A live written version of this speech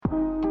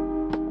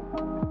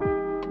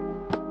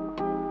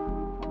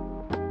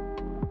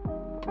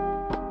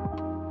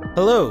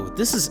Hello,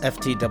 this is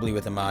FTW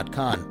with Imad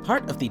Khan,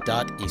 part of the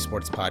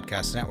Esports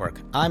Podcast Network.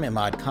 I'm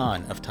Imad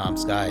Khan of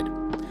Tom's Guide.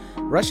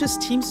 Russia's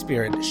Team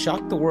Spirit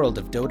shocked the world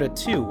of Dota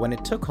 2 when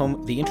it took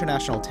home the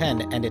International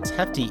 10 and its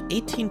hefty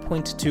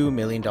 $18.2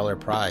 million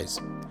prize.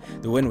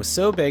 The win was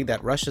so big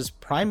that Russia's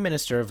Prime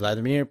Minister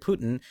Vladimir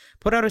Putin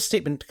put out a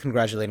statement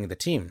congratulating the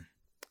team.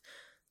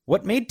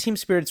 What made Team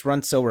Spirit's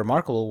run so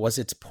remarkable was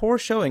its poor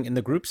showing in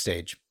the group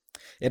stage.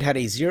 It had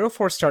a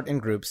 0-4 start in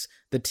groups.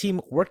 The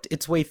team worked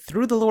its way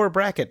through the lower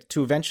bracket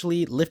to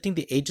eventually lifting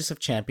the Aegis of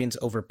Champions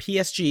over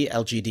PSG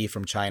LGD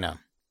from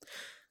China.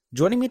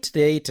 Joining me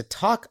today to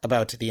talk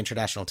about the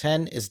International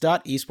 10 is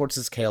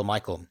Esports' Kale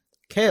Michael.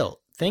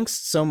 Kale, thanks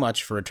so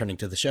much for returning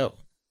to the show.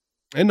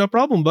 Hey, no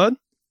problem, bud.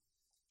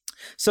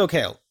 So,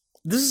 Kale,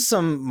 this is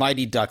some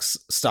Mighty Ducks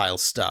style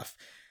stuff.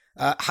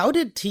 How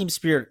did Team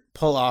Spirit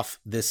pull off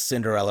this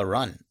Cinderella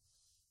run?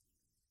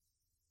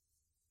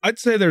 I'd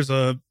say there's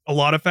a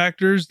lot of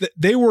factors.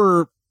 They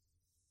were,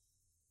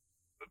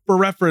 for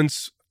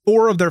reference,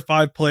 4 of their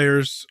 5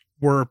 players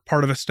were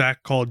part of a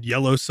stack called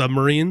Yellow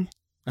Submarine.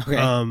 Okay.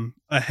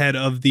 Ahead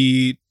of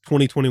the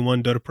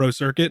 2021 Dota Pro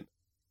circuit.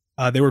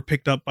 They were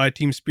picked up by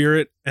Team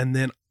Spirit, and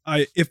then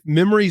if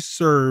memory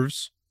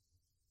serves,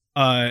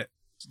 their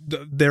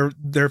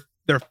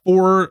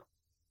 4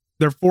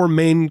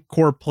 main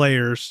core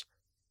players,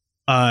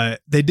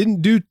 they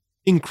didn't do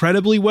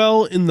incredibly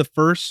well in the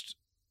first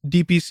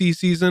DPC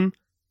season,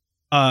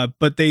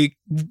 but they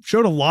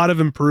showed a lot of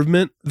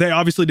improvement. They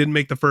obviously didn't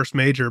make the first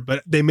major,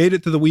 but they made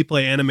it to the We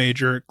Play Anna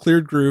major,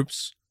 cleared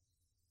groups.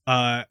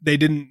 They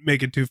didn't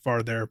make it too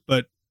far there,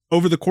 but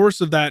over the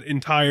course of that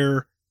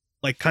entire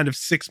kind of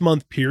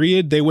 6-month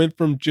period, they went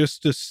from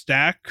just a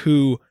stack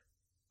who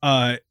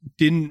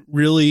didn't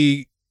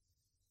really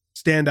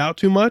stand out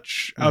too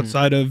much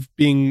outside of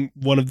being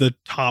one of the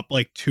top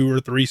 2 or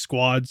 3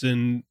 squads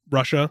in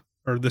Russia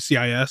or the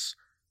CIS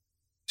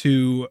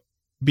to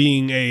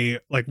being a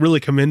really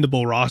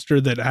commendable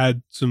roster that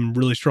had some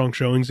really strong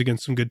showings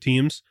against some good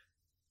teams.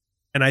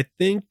 And I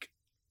think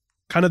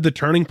kind of the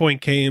turning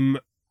point came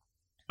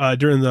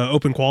during the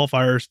open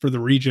qualifiers for the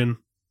region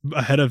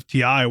ahead of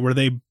TI, where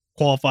they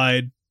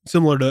qualified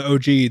similar to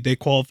OG. They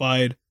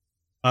qualified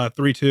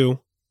 3-2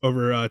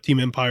 over Team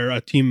Empire, a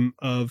team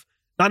of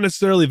not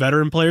necessarily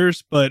veteran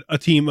players, but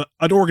an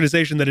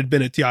organization that had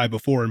been at TI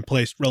before and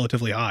placed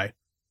relatively high.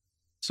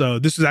 So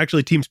this is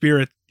actually Team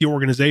Spirit, the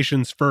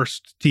organization's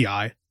first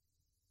TI.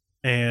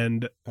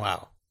 And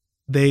wow,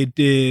 they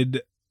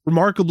did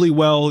remarkably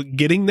well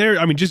getting there.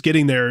 I mean, just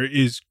getting there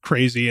is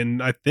crazy.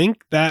 And I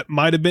think that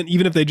might have been,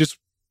 even if they just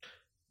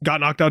got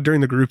knocked out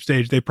during the group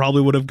stage, they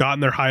probably would have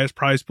gotten their highest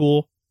prize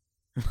pool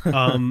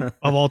of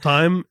all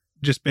time,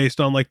 just based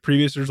on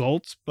previous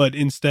results. But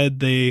instead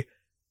they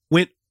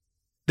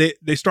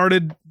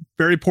started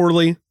very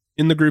poorly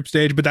in the group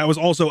stage, but that was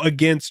also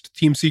against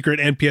Team Secret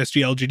and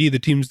PSG LGD, the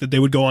teams that they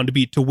would go on to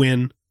beat to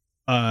win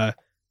to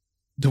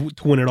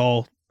win it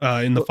all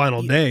in the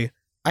final day.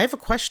 I have a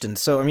question.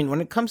 So, I mean, when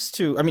it comes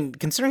to,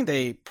 considering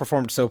they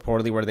performed so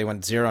poorly where they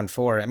went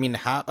 0-4,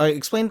 how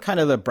explain kind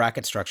of the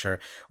bracket structure.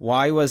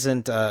 Why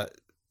wasn't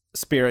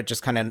Spirit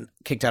just kind of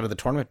kicked out of the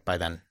tournament by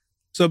then?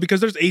 So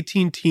because there's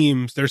 18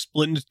 teams, they're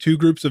split into 2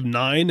 groups of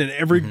 9, and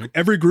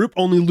every group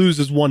only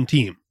loses 1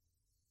 team.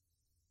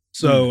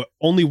 So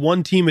only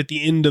 1 team at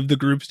the end of the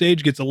group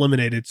stage gets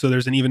eliminated. So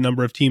there's an even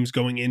number of teams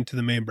going into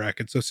the main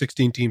bracket. So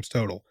 16 teams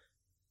total.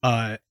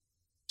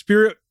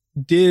 Spirit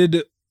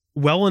did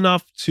well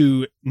enough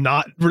to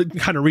not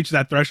kind of reach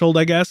that threshold,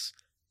 I guess.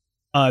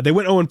 They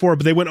went 0-4,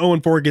 but they went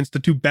 0-4 against the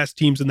 2 best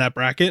teams in that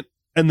bracket,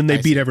 and then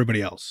they beat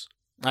everybody else.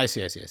 I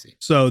see.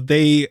 So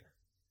they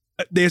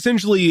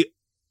essentially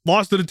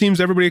lost to the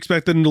teams everybody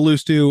expected them to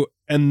lose to,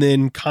 and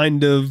then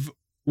kind of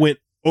went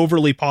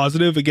overly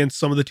positive against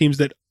some of the teams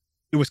that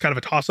it was kind of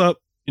a toss-up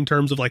in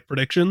terms of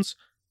predictions.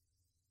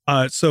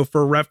 So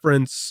for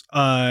reference,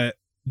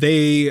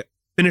 they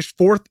finished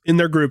 4th in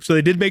their group, so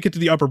they did make it to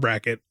the upper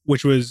bracket,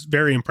 which was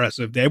very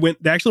impressive. They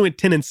actually went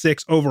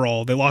 10-6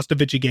 overall. They lost to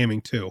Vici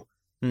Gaming too,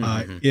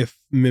 if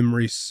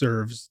memory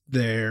serves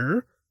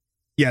there.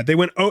 Yeah, they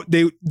went.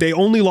 They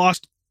only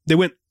lost. They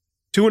went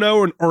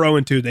 2-0 or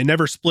 0-2. They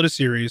never split a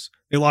series.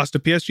 They lost to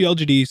PSG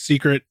LGD,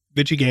 Secret,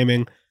 Vici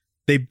Gaming.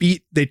 They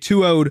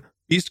 2-0'd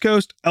East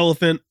Coast,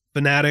 Elephant,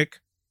 Fnatic,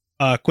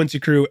 Quincy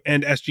Crew,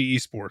 and SG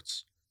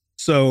Esports.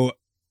 So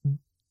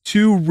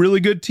 2 really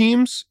good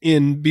teams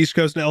in Beast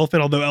Coast and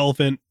Elephant, although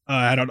Elephant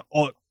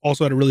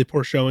also had a really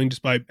poor showing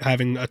despite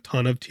having a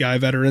ton of TI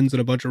veterans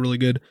and a bunch of really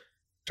good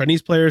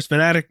Chinese players.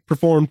 Fnatic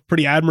performed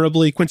pretty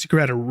admirably. Quincy Crew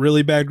had a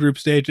really bad group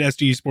stage, and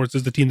SG Esports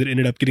is the team that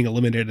ended up getting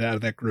eliminated out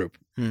of that group.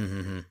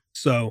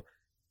 So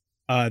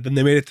then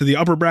they made it to the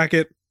upper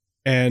bracket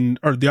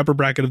or the upper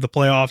bracket of the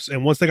playoffs,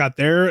 and once they got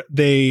there,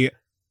 they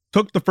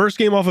took the first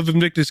game off of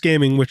Invictus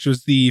Gaming, which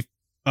was the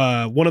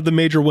one of the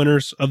major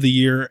winners of the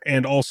year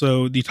and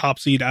also the top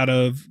seed out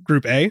of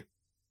Group A.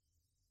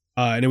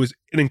 And it was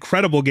an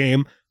incredible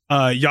game.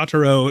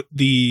 Yataro,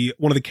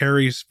 one of the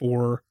carries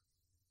for,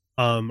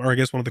 or I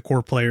guess one of the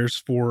core players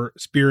for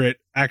Spirit,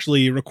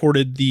 actually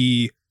recorded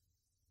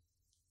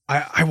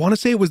I want to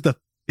say it was the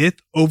 5th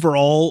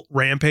overall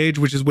rampage,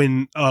 which is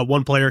when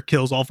one player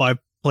kills all 5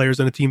 players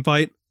in a team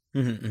fight.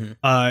 In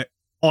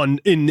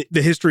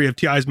the history of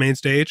TI's main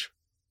stage.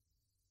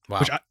 Wow.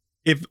 Which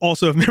if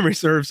memory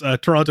serves,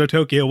 Toronto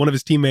Tokyo, one of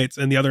his teammates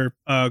and the other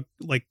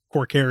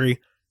core carry,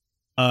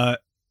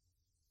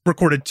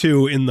 recorded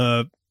 2 in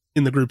the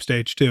group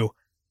stage too.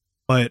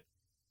 But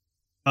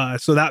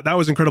so that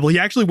was incredible. He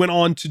actually went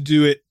on to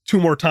do it 2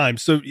 more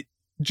times. So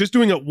just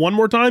doing it 1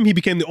 more time, he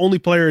became the only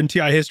player in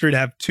TI history to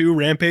have 2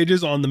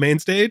 rampages on the main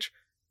stage,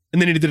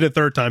 and then he did it a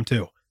 3rd time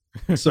too.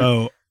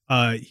 So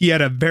he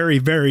had a very,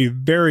 very,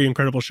 very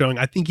incredible showing.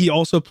 I think he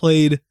also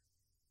played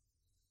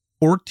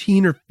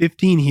 14 or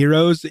 15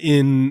 heroes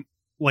in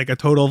like a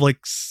total of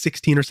like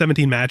 16 or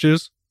 17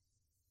 matches,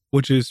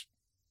 which is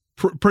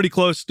pretty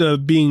close to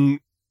being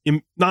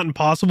not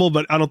impossible,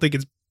 but I don't think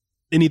it's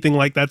anything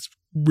like that's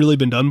really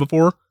been done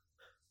before.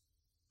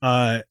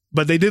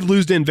 But they did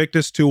lose to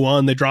Invictus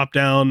 2-1. They dropped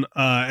down,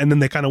 and then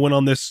they kind of went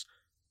on this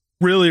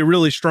really,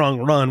 really strong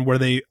run where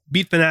they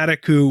beat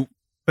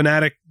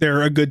Fnatic,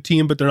 they're a good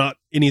team, but they're not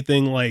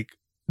anything like,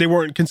 they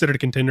weren't considered a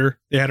contender.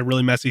 They had a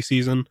really messy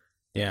season.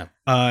 Yeah.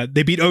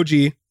 They beat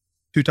OG,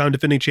 2-time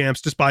defending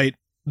champs, despite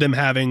them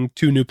having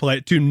two new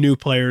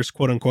players,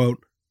 quote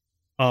unquote,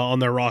 on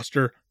their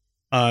roster,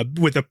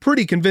 with a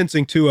pretty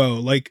convincing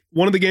 2-0. Like,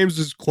 one of the games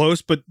was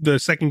close, but the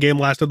second game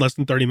lasted less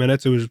than 30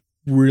 minutes. It was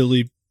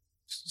really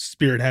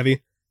spirit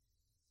heavy.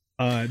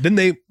 Then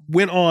they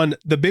went on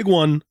the big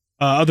one.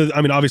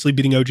 Obviously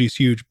beating OG is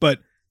huge, but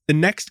the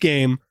next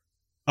game,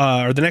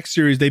 or the next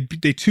series, they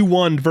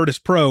 2-1 Virtus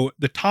Pro,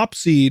 the top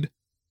seed,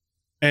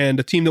 and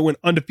a team that went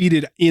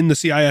undefeated in the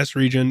CIS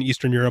region,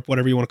 Eastern Europe,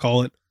 whatever you want to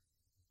call it,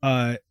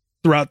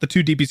 throughout the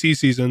 2 DPC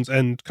seasons,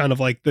 and kind of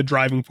like the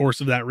driving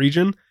force of that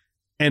region.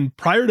 And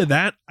prior to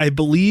that, I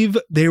believe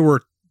they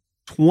were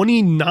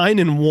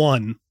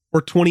 29-1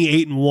 or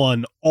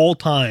 28-1 all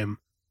time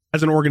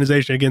as an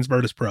organization against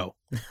Virtus Pro.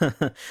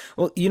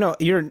 Well,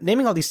 you're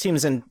naming all these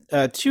teams, and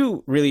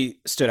 2 really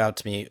stood out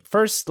to me.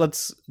 First,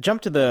 let's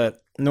jump to the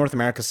North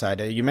America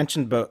side. You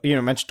mentioned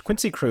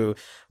Quincy Crew,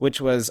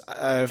 which was,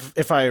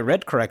 if I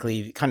read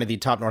correctly, kind of the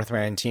top North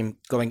American team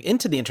going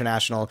into the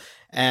international,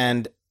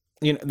 and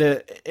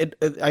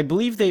I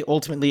believe they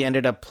ultimately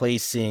ended up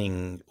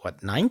placing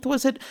 9th,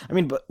 was it? I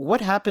mean, but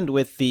what happened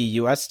with the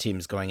US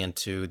teams going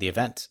into the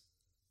event?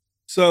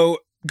 So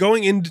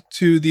going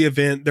into the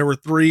event, there were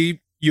 3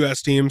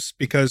 US teams,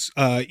 because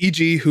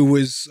EG, who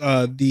was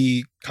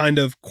the kind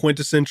of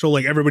quintessential,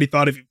 like, everybody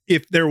thought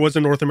if there was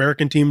a North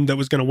American team that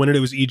was going to win it,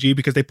 it was EG,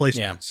 because they placed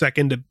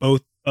second at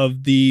both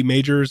of the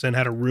majors and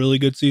had a really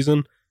good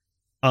season.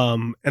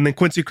 And then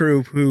Quincy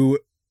Crew, who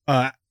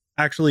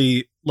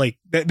actually, like,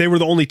 they were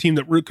the only team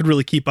that could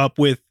really keep up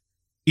with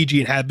EG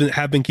and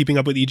have been keeping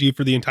up with EG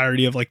for the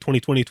entirety of like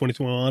 2020,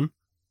 2021.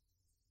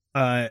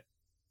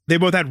 They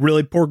both had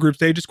really poor group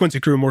stages. Quincy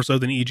Crew more so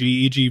than EG.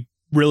 EG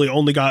really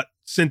only got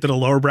sent to the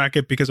lower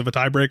bracket because of a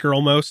tiebreaker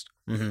almost.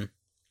 Mm-hmm.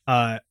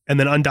 And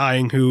then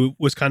Undying, who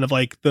was kind of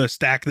like the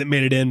stack that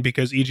made it in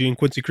because EG and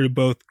Quincy Crew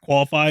both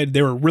qualified.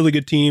 They were a really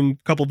good team,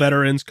 couple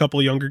veterans,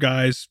 couple younger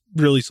guys,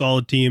 really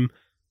solid team.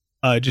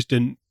 Just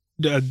didn't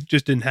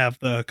have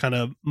the kind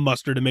of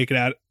muster to make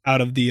it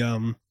out of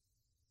the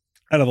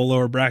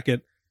lower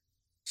bracket.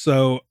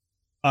 So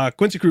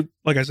Quincy Crew,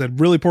 like I said,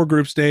 really poor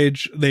group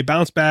stage. They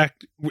bounced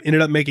back,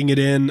 ended up making it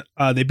in.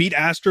 They beat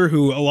Aster,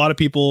 who a lot of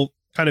people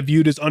kind of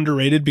viewed as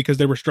underrated because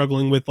they were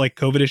struggling with like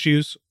COVID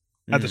issues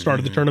at the start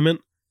of the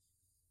tournament.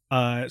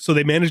 So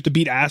they managed to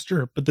beat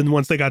Aster, but then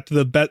once they got to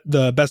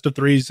the best of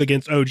threes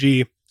against OG,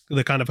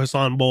 the kind of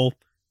Hassan Bowl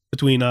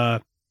between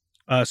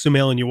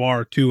Sumail and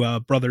Yuar, 2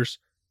 brothers.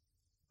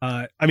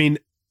 I mean,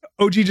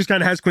 OG just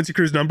kind of has Quincy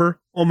Crew's number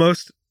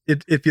almost.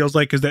 It feels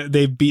like, because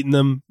they've beaten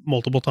them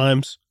multiple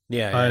times.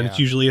 And it's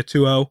usually a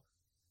 2-0.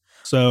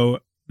 So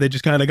they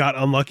just kind of got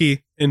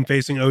unlucky in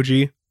facing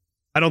OG.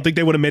 I don't think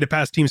they would have made it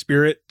past Team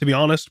Spirit, to be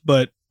honest,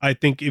 but I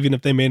think even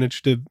if they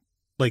managed to,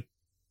 like,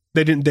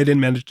 they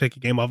didn't manage to take a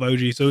game off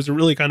OG. So it was a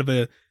really kind of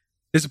a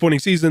disappointing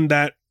season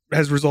that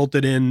has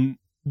resulted in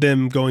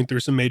them going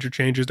through some major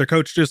changes. Their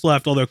coach just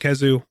left, although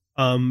Kezu,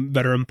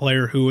 veteran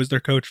player who was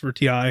their coach for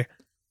TI,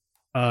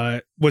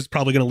 was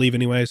probably going to leave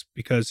anyways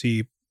because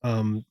he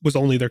was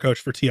only their coach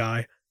for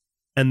TI.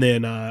 And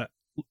then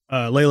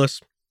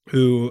Lelis,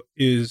 who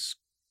is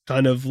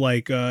kind of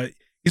like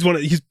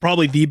he's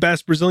probably the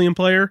best Brazilian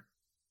player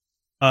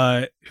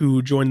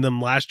who joined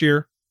them last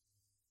year.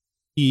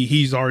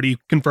 He's already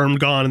confirmed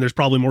gone, and there's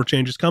probably more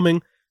changes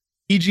coming.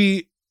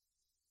 EG,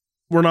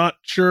 we're not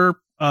sure.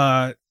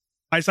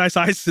 Ice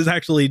is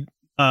actually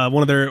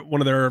one of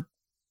their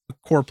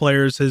core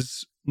players,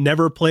 has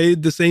never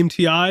played the same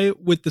TI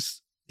with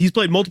this. He's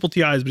played multiple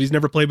TIs, but he's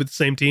never played with the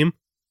same team.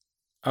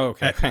 Oh,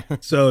 okay.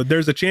 So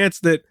there's a chance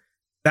that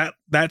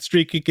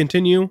streak could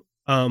continue.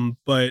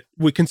 But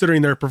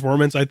considering their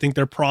performance, I think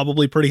they're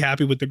probably pretty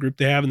happy with the group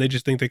they have, and they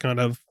just think they kind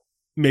of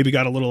maybe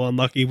got a little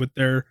unlucky with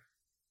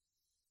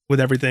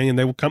everything, and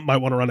they might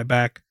want to run it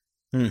back.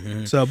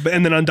 Mm-hmm. So,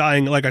 and then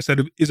Undying, like I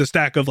said, is a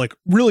stack of like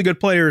really good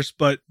players,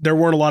 but there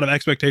weren't a lot of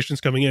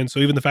expectations coming in. So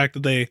even the fact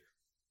that they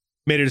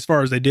made it as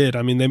far as they did,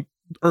 I mean, they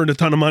earned a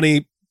ton of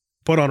money,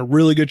 put on a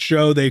really good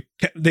show. They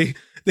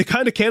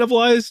kind of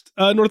cannibalized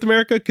North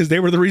America because they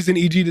were the reason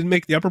EG didn't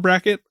make the upper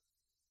bracket.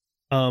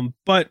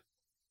 But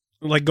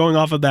like going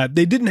off of that,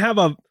 they didn't have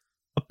a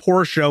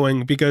poor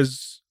showing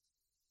because,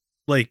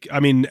 like, I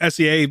mean,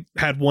 SEA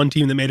had one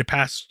team that made it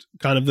past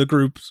kind of the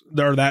groups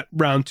or that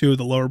round 2 of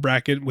the lower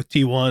bracket with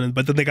T1,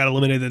 but then they got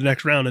eliminated the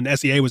next round and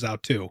SEA was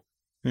out too.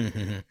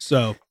 Mm-hmm.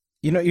 So,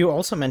 you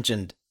also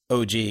mentioned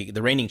OG,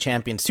 the reigning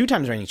champions, 2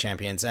 times reigning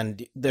champions,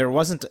 and there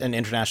wasn't an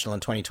international in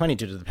 2020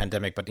 due to the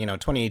pandemic, but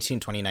 2018,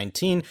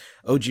 2019,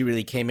 OG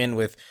really came in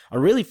with a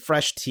really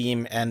fresh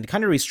team and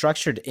kind of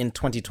restructured in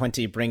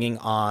 2020, bringing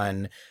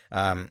on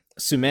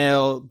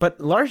Sumail, but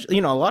a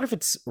lot of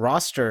its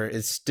roster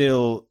is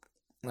still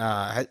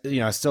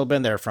still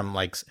been there from,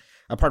 like,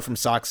 apart from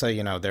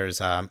Soxa, there's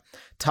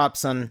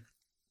Topson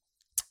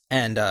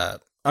and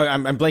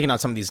I'm blanking on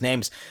some of these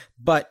names,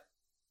 but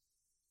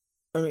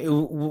I mean,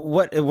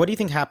 what do you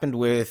think happened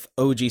with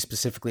OG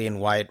specifically, and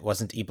why it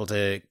wasn't able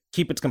to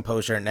keep its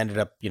composure and ended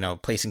up,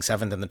 placing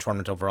 7th in the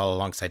tournament overall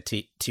alongside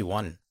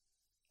T1?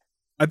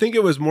 I think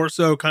it was more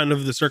so kind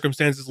of the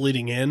circumstances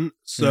leading in.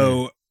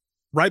 So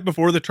right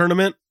before the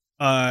tournament,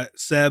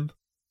 Seb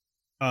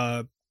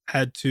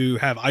had to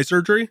have eye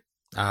surgery.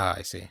 Ah,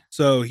 I see.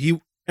 So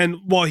even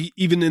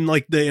in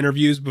like the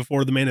interviews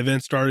before the main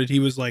event started, he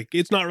was like,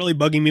 it's not really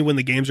bugging me when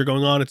the games are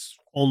going on. It's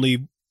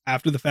only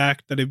after the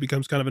fact that it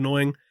becomes kind of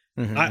annoying.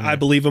 Mm-hmm. I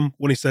believe him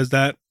when he says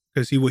that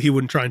because he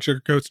wouldn't try and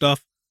sugarcoat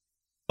stuff.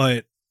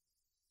 But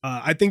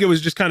I think it was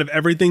just kind of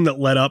everything that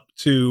led up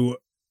to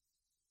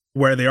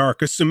where they are.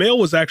 Because Sumail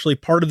was actually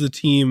part of the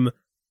team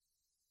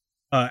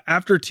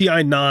after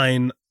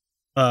TI9.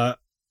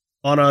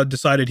 Anna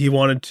decided he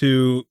wanted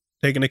to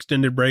take an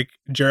extended break.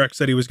 Jarek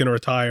said he was going to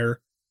retire.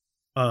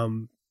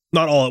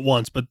 Not all at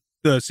once, but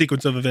the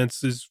sequence of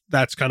events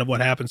that's kind of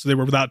what happened. So they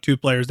were without 2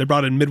 players. They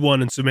brought in Mid1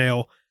 and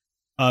Sumail.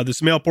 The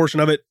Sumail portion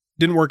of it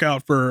didn't work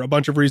out for a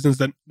bunch of reasons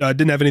that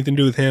didn't have anything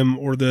to do with him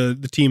or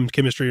the team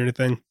chemistry or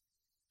anything,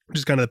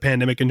 just kind of the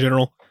pandemic in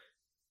general.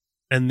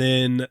 And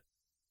then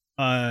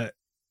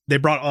they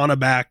brought Anna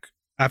back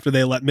after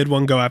they let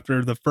Mid1 go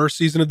after the first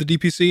season of the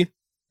DPC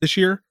this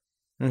year.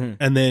 Mm-hmm.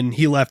 And then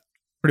he left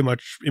pretty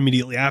much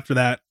immediately after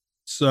that.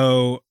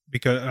 So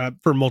because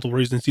for multiple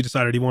reasons, he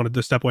decided he wanted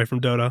to step away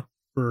from Dota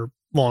for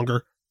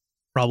longer,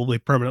 probably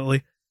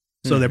permanently.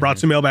 So they brought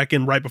Sumail back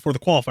in right before the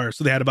qualifier.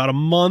 So they had about a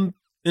month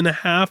and a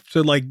half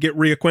to like get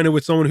reacquainted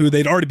with someone who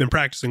they'd already been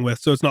practicing with.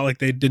 So it's not like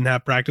they didn't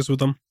have practice with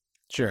them.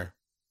 Sure.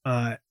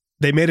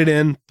 They made it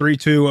in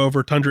 3-2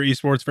 over Tundra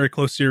Esports, very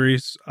close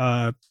series.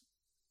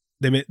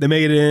 They made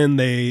it in.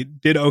 They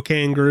did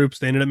okay in groups.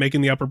 They ended up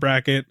making the upper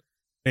bracket.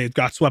 They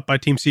got swept by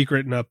Team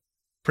Secret in a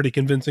pretty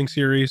convincing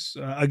series.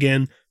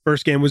 Again,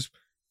 first game was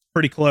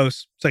pretty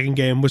close. Second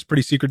game was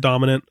pretty Secret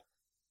dominant.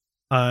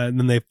 And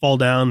then they fall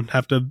down,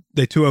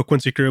 they 2-0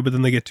 Quincy Crew, but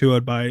then they get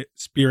 2-0'd by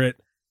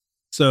Spirit.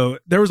 So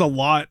there was a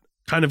lot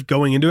kind of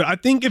going into it. I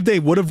think if they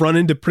would have run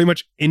into pretty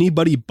much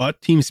anybody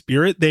but Team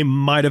Spirit, they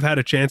might have had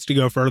a chance to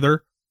go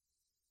further.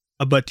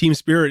 But Team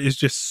Spirit is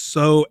just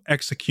so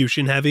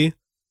execution heavy.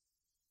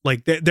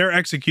 Like their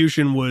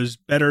execution was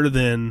better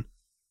than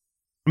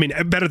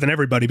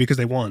everybody because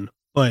they won.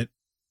 But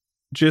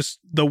just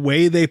the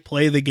way they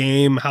play the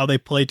game, how they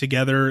play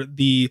together,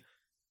 the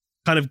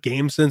kind of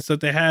game sense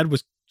that they had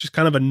was just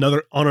kind of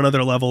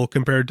another level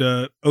compared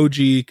to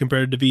OG,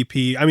 compared to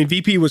VP. I mean,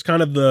 VP was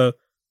kind of the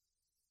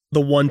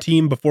one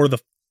team before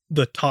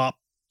the top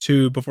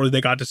 2, before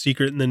they got to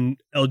Secret, and then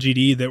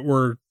LGD that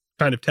were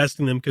kind of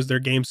testing them because their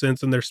game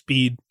sense and their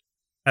speed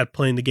at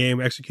playing the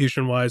game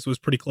execution wise was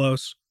pretty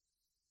close.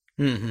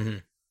 Mm-hmm.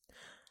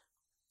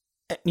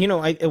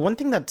 One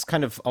thing that's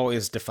kind of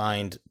always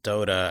defined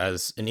Dota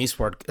as an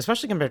esport,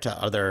 especially compared to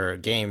other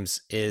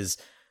games, is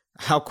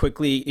how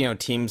quickly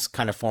teams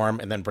kind of form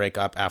and then break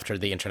up after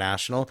the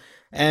international.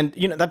 And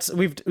that's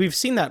we've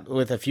seen that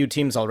with a few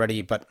teams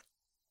already. But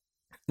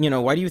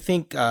why do you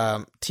think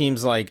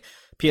teams like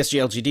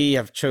PSG LGD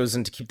have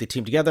chosen to keep the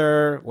team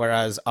together,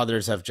 whereas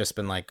others have just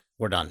been like,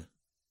 we're done?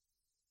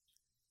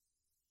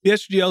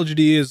 PSG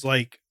LGD is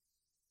like,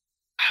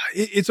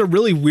 it's a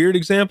really weird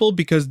example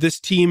because this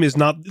team is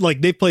not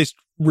like, they placed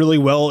really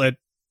well at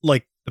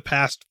like the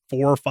past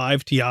 4 or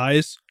 5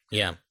 TIs.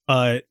 Yeah.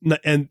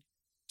 And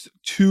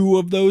 2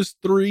 of those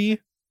 3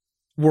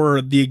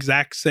 were the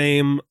exact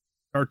same,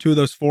 or 2 of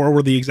those 4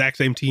 were the exact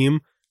same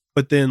team.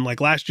 But then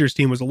like last year's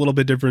team was a little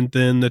bit different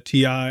than the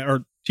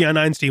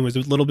TI9's team was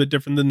a little bit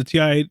different than the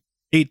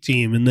TI8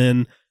 team. And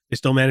then they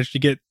still managed to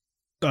get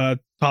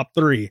top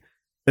 3.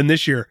 Then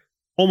this year,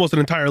 almost an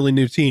entirely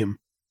new team,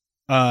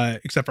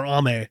 except for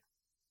Ame.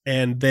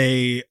 And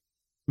they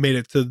made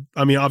it to,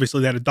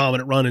 obviously they had a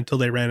dominant run until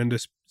they ran into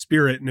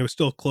Spirit, and it was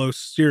still a close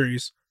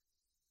series.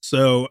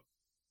 So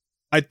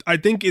I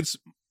think it's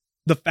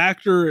the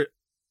factor,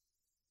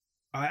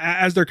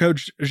 as their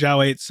coach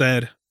Zhao 8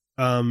 said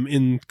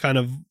in kind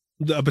of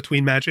a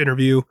between match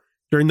interview,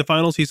 during the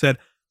finals. He said,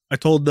 I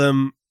told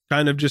them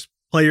kind of just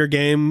play your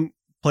game,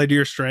 play to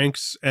your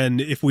strengths. And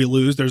if we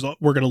lose,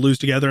 we're going to lose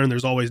together, and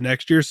there's always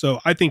next year. So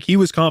I think he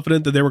was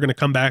confident that they were going to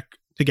come back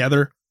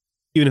together,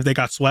 even if they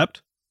got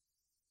swept.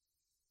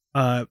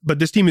 But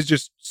this team is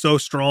just so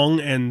strong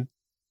and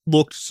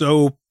looked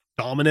so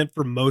dominant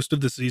for most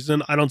of the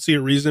season. I don't see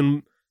a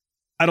reason.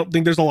 I don't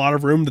think there's a lot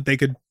of room that they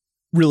could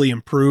really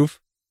improve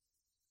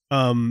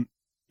in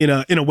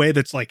a way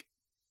that's like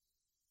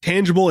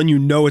tangible and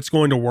it's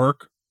going to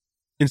work,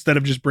 instead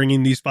of just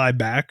bringing these 5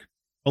 back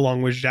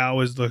along with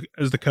Zhao as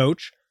the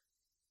coach.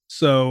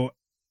 So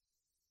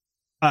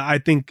I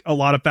think a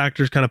lot of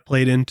factors kind of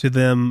played into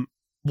them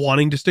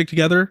wanting to stick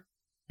together,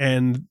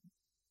 and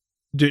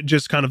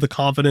just kind of the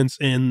confidence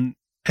in,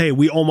 hey,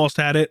 we almost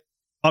had it.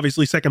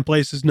 Obviously second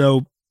place is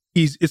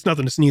it's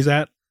nothing to sneeze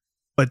at,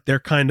 but they're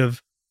kind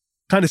of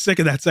sick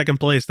of that second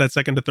place, that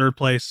second to third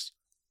place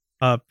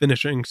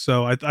finishing.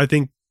 So I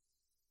think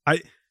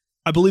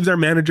I believe their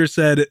manager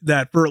said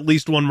that for at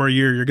least one more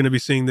year, you're going to be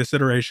seeing this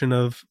iteration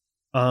of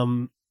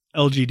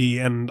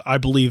LGD. And I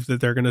believe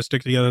that they're going to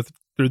stick together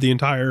through the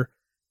entire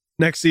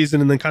next season,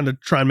 and then kind of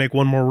try and make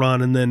one more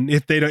run. And then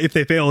if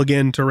they fail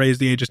again to raise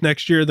the ages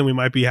next year, then we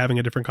might be having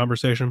a different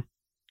conversation.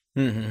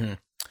 Mm-hmm.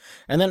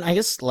 And then I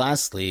guess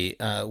lastly,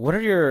 what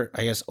are your,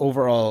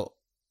 overall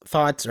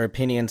thoughts or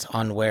opinions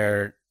on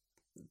where,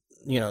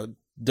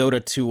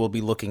 Dota 2 will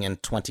be looking in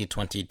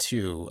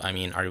 2022? I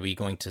mean, are we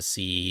going to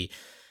see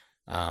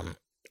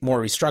more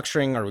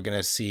restructuring? Are we going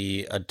to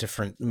see a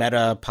different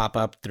meta pop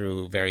up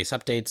through various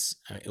updates?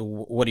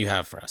 What do you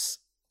have for us?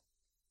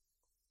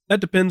 That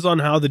depends on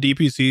how the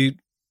DPC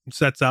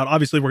sets out.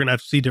 Obviously, we're going to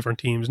have to see different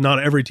teams.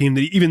 Not every team,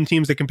 even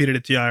teams that competed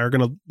at TI, are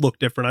going to look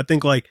different. I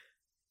think like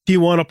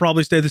T1 will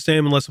probably stay the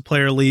same unless a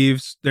player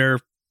leaves. Their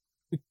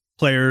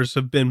players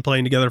have been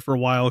playing together for a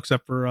while,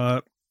 except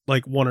for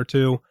like 1 or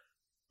 2.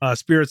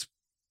 Spirit's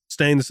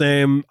staying the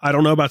same. I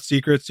don't know about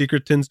Secret.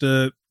 Secret tends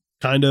to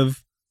kind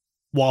of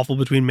waffle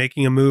between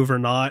making a move or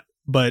not,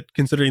 but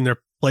considering their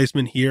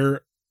placement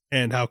here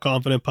and how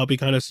confident Puppey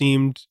kind of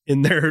seemed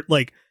in their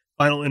like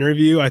final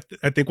interview, I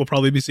think we'll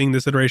probably be seeing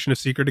this iteration of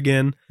Secret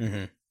again.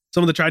 Mm-hmm.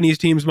 Some of the Chinese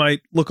teams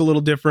might look a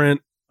little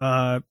different.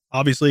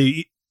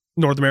 Obviously,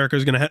 North America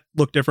is going to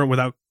look different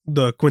without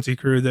the Quincy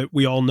crew that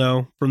we all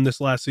know from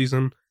this last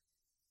season.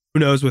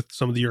 Who knows with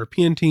some of the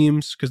European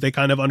teams, because they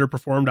kind of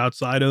underperformed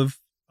outside of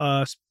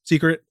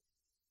Secret.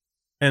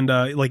 And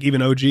like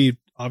even OG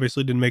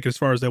obviously didn't make it as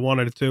far as they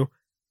wanted it to.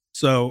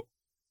 So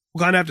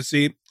we'll kind of have to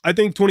see. I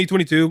think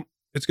 2022,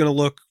 it's going to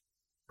look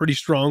pretty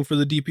strong for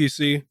the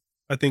DPC.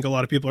 I think a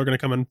lot of people are going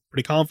to come in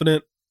pretty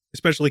confident,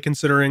 especially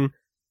considering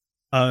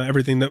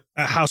everything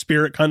how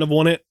Spirit kind of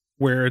won it,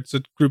 where it's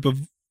a group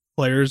of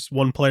players.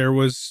 One player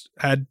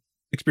had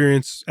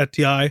experience at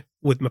TI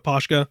with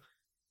Mapashka.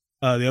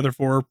 The other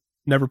 4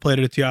 never played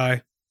at a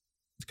TI.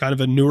 It's kind of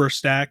a newer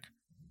stack.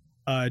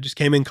 Just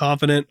came in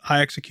confident,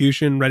 high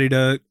execution, ready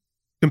to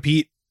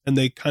compete, and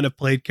they kind of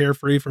played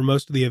carefree for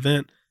most of the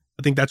event.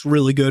 I think that's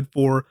really good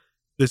for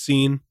the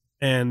scene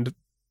and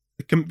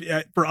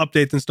for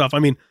updates and stuff. I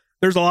mean,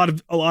 there's a lot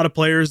of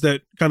players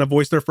that kind of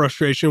voice their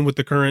frustration with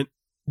the current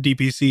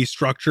DPC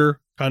structure.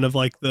 Kind of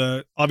like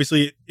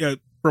obviously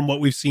from what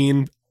we've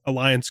seen,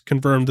 Alliance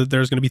confirmed that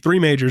there's going to be 3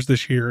 majors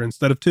this year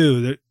instead of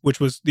 2,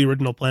 which was the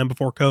original plan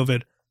before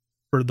COVID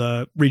for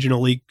the regional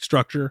league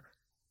structure.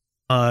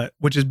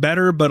 Which is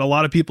better, but a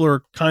lot of people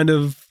are kind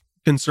of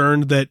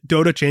concerned that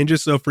Dota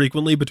changes so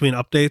frequently between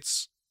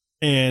updates,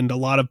 and a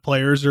lot of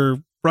players are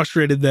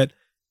frustrated that,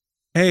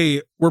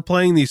 hey, we're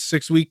playing these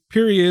 6-week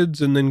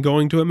periods and then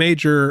going to a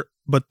major,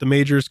 but the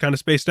major is kind of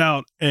spaced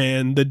out,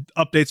 and the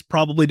update's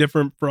probably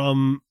different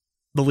from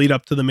the lead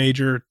up to the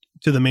major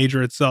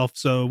itself.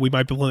 So we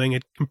might be playing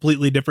a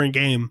completely different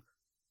game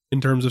in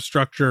terms of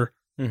structure,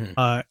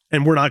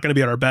 and we're not going to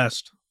be at our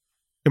best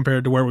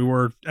compared to where we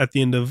were at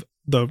the end of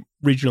the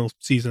regional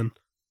season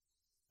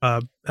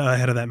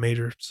ahead of that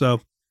major.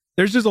 So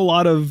there's just a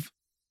lot of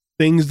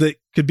things that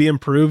could be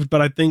improved,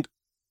 but I think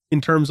in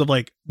terms of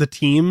like the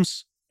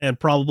teams and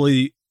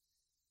probably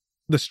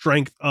the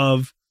strength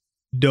of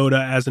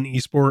Dota as an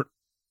esport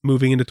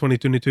moving into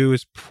 2022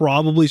 is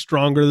probably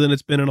stronger than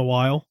it's been in a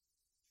while,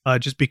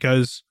 just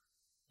because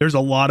there's a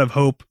lot of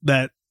hope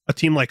that a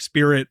team like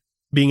Spirit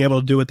being able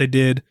to do what they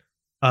did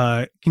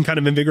can kind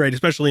of invigorate,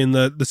 especially in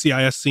the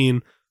CIS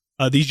scene,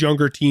 these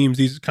younger teams,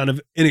 these kind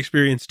of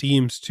inexperienced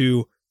teams,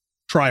 to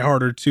try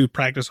harder, to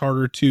practice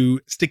harder,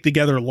 to stick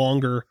together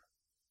longer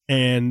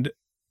and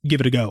give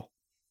it a go.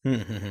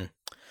 Mm-hmm.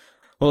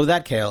 Well, with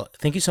that, Kale,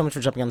 thank you so much for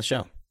jumping on the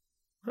show.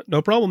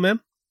 No problem, man.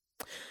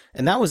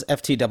 And that was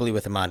FTW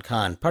with Imad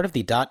Khan, part of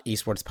the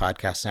Esports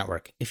Podcast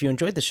Network. If you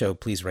enjoyed the show,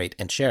 please rate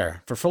and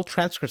share. For full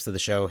transcripts of the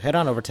show, head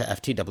on over to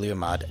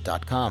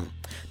ftwimad.com.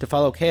 To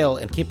follow Kale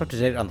and keep up to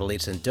date on the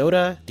latest in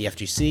Dota, the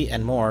FGC,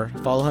 and more,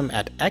 follow him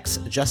at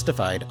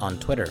xjustified on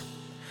Twitter.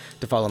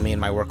 To follow me and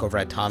my work over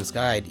at Tom's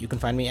Guide, you can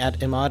find me at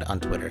Imad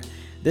on Twitter.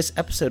 This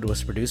episode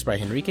was produced by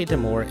Henrique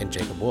Demore and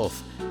Jacob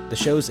Wolf. The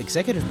show's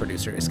executive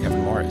producer is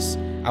Kevin Morris.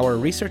 Our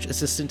research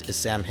assistant is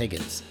Sam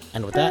Higgins.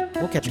 And with that,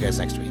 we'll catch you guys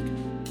next week.